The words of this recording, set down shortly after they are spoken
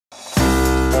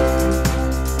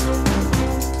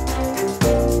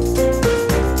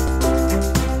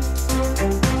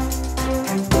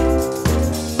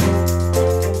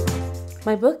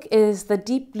book is The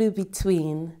Deep Blue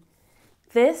Between.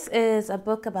 This is a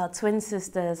book about twin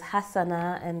sisters,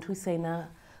 Hassana and Husseina,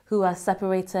 who are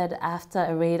separated after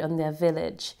a raid on their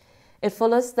village. It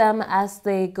follows them as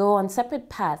they go on separate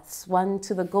paths, one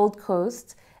to the Gold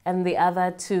Coast and the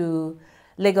other to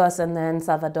Lagos and then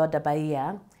Salvador da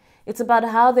Bahia. It's about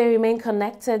how they remain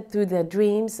connected through their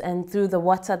dreams and through the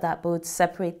water that both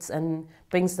separates and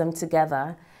brings them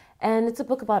together. And it's a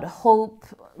book about hope,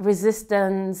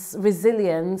 resistance,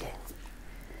 resilience.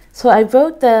 So I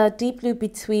wrote The Deep Blue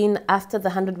Between after the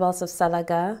 100 Wells of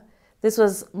Salaga. This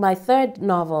was my third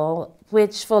novel,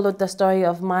 which followed the story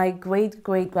of my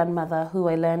great-great-grandmother, who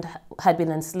I learned had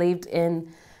been enslaved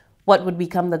in what would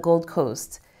become the Gold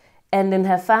Coast. And in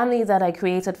her family that I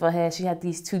created for her, she had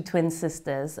these two twin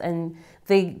sisters, and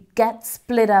they get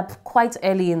split up quite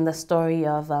early in the story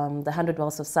of the 100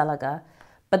 Wells of Salaga.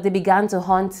 But they began to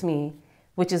haunt me,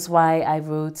 which is why I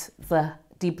wrote The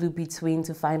Deep Blue Between,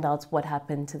 to find out what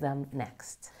happened to them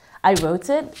next. I wrote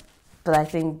it, but I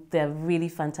think they're really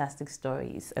fantastic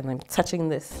stories, and I'm touching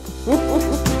this.